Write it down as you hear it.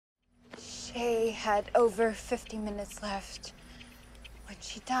Shay had over 50 minutes left when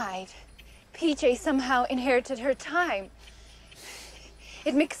she died. PJ somehow inherited her time.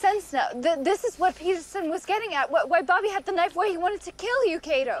 It makes sense now. This is what Peterson was getting at. Why Bobby had the knife, why he wanted to kill you,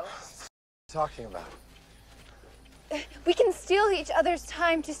 Cato. Talking about? We can steal each other's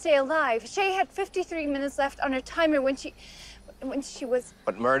time to stay alive. Shay had 53 minutes left on her timer when she was...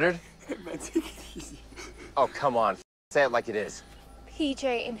 What, murdered? Man, take it easy. Oh, come on. Say it like it is.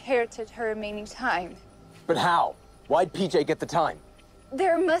 PJ inherited her remaining time. But how? Why'd PJ get the time?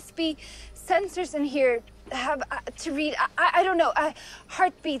 There must be sensors in here to read, I don't know,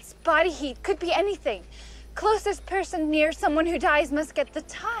 heartbeats, body heat, could be anything. Closest person near someone who dies must get the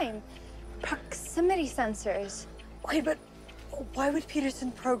time. Proximity sensors. Wait, but why would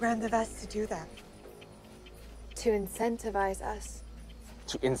Peterson program the vest to do that? To incentivize us.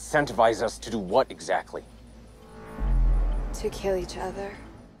 To incentivize us to do what exactly? To kill each other.